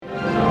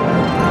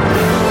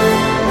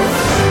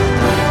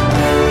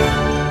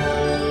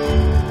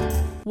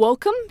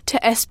Welcome to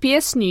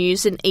SBS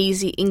News in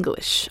Easy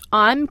English.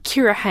 I'm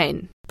Kira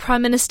Hain.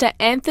 Prime Minister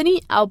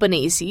Anthony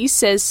Albanese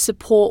says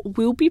support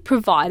will be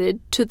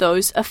provided to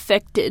those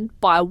affected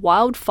by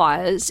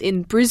wildfires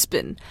in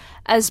Brisbane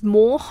as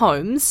more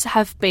homes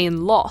have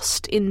been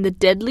lost in the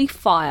deadly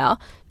fire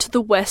to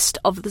the west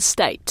of the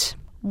state.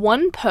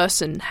 One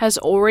person has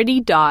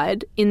already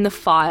died in the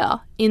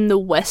fire in the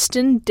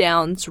Western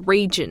Downs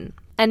region,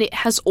 and it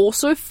has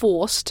also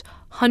forced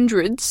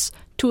hundreds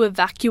to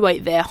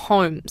evacuate their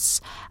homes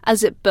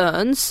as it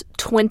burns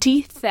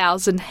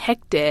 20,000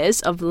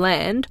 hectares of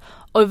land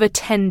over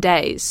 10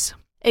 days.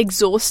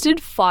 Exhausted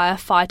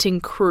firefighting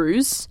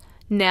crews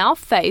now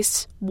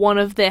face one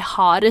of their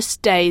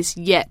hardest days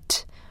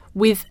yet,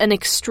 with an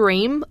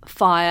extreme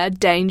fire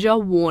danger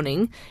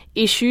warning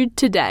issued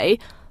today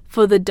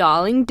for the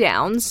Darling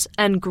Downs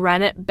and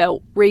Granite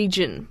Belt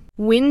region.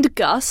 Wind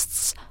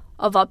gusts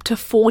of up to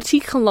 40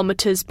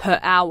 kilometres per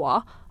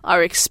hour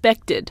are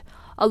expected,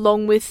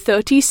 along with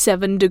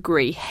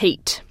 37-degree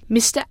heat.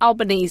 Mr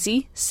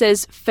Albanese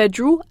says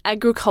Federal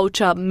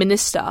Agriculture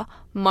Minister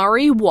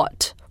Murray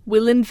Watt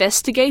will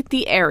investigate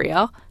the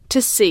area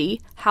to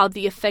see how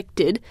the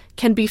affected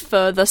can be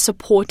further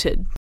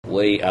supported.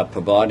 We are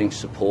providing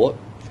support.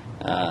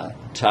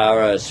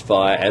 Tara's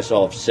fire, as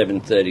of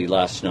 7:30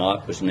 last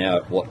night, was now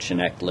at Watch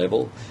and Act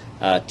level.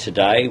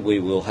 Today we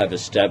will have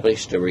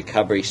established a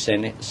recovery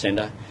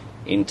centre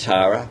in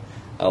Tara.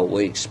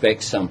 We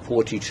expect some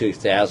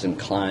 42,000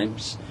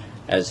 claims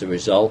as a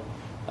result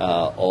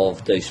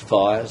of these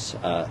fires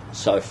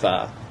so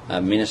far.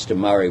 Minister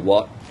Murray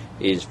Watt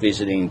is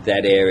visiting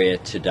that area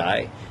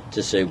today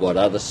to see what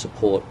other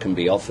support can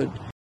be offered.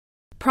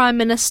 Prime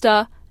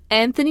Minister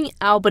Anthony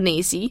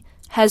Albanese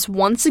has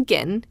once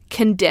again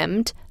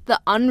condemned the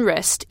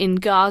unrest in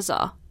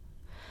Gaza.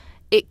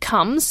 It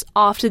comes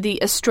after the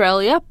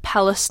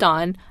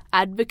Australia-Palestine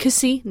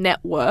Advocacy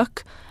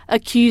Network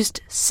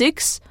accused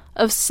 6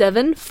 of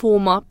 7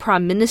 former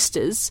Prime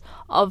Ministers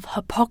of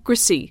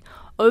hypocrisy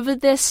over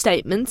their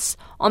statements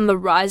on the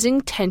rising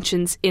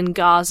tensions in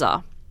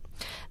Gaza.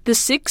 The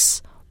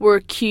 6 were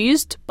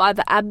accused by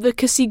the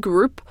advocacy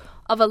group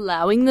of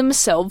allowing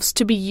themselves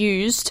to be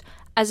used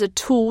as a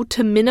tool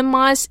to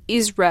minimise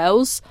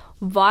Israel's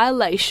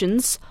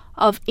violations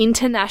of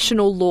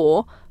international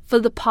law for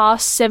the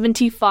past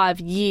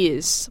 75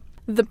 years.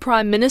 The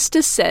Prime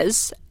Minister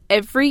says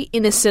every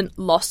innocent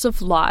loss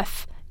of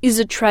life is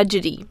a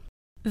tragedy.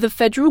 The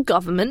federal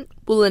government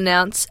will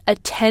announce a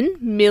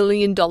 $10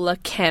 million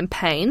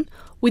campaign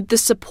with the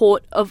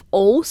support of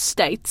all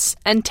states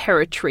and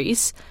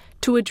territories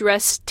to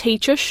address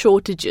teacher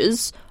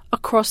shortages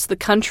across the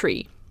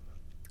country.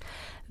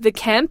 The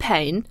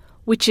campaign,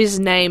 which is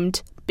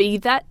named Be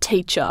That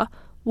Teacher,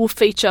 will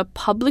feature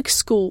public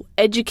school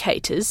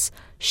educators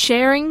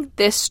sharing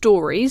their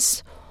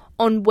stories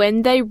on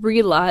when they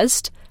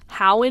realised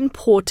how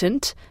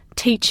important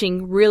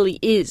teaching really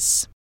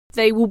is.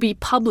 They will be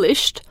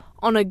published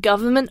on a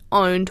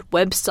government-owned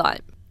website.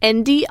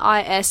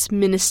 NDIS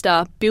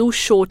Minister Bill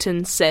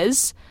Shorten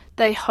says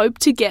they hope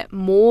to get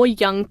more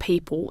young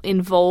people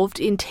involved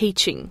in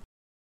teaching.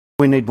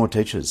 We need more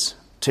teachers.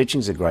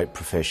 Teaching's a great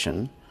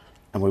profession,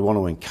 and we want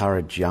to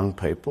encourage young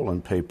people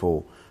and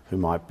people who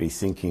might be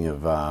thinking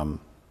of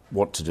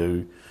what to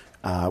do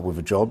with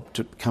a job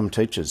to become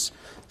teachers.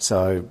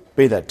 So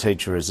Be That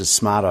Teacher is a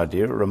smart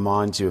idea. It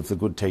reminds you of the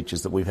good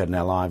teachers that we've had in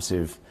our lives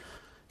who've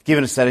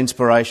given us that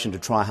inspiration to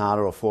try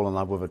harder or fall in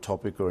love with a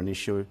topic or an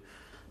issue.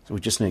 So we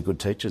just need good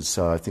teachers,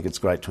 so I think it's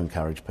great to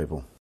encourage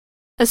people.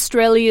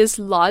 Australia's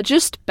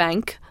largest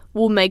bank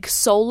will make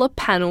solar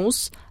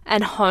panels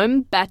and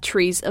home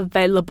batteries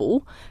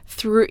available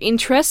through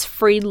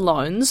interest-free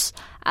loans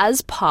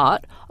as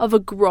part of a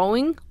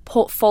growing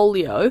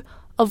portfolio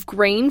of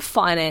green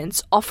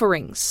finance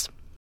offerings.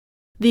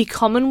 The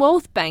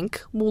Commonwealth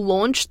Bank will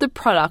launch the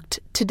product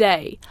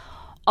today,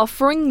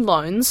 offering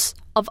loans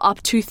of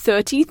up to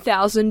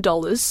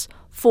 $30,000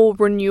 for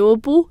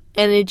renewable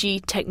energy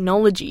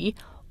technology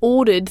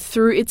ordered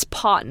through its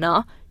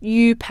partner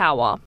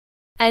UPower.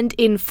 And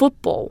in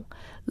football,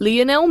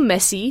 Lionel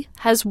Messi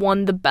has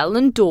won the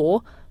Ballon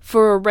d'Or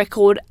for a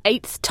record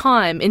 8th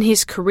time in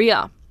his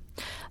career.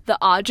 The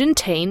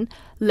Argentine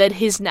led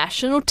his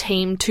national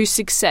team to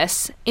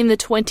success in the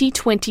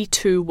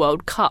 2022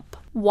 World Cup,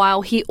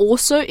 while he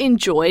also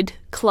enjoyed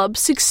club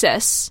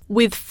success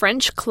with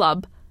French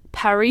club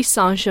Paris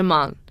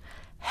Saint-Germain,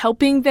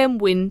 helping them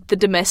win the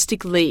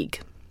domestic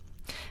league.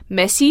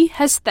 Messi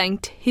has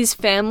thanked his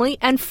family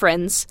and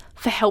friends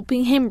for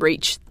helping him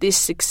reach this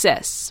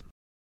success.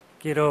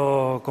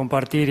 Of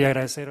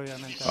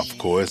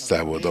course,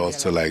 I would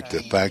also like to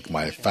thank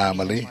my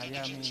family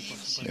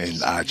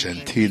in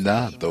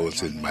Argentina,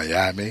 those in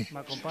Miami,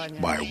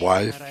 my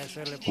wife,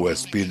 who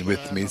has been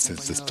with me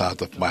since the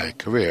start of my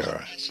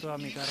career,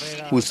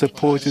 who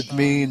supported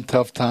me in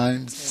tough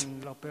times,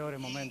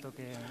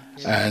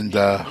 and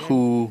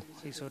who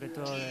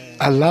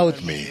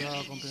allowed me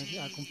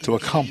to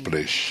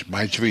accomplish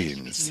my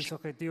dreams.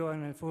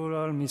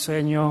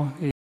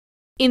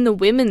 In the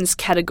women's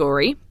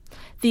category,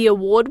 The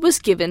award was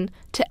given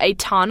to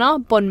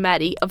Aitana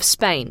Bonmati of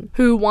Spain,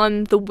 who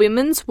won the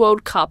Women's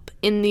World Cup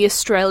in the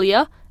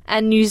Australia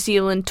and New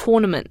Zealand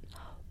tournament,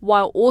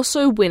 while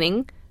also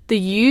winning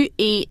the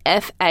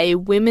UEFA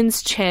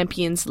Women's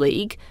Champions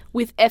League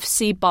with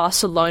FC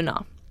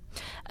Barcelona.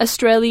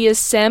 Australia's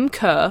Sam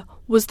Kerr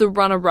was the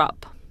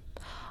runner-up.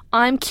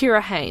 I'm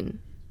Kira Hain.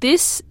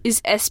 This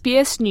is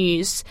SBS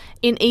News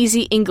in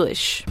Easy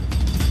English.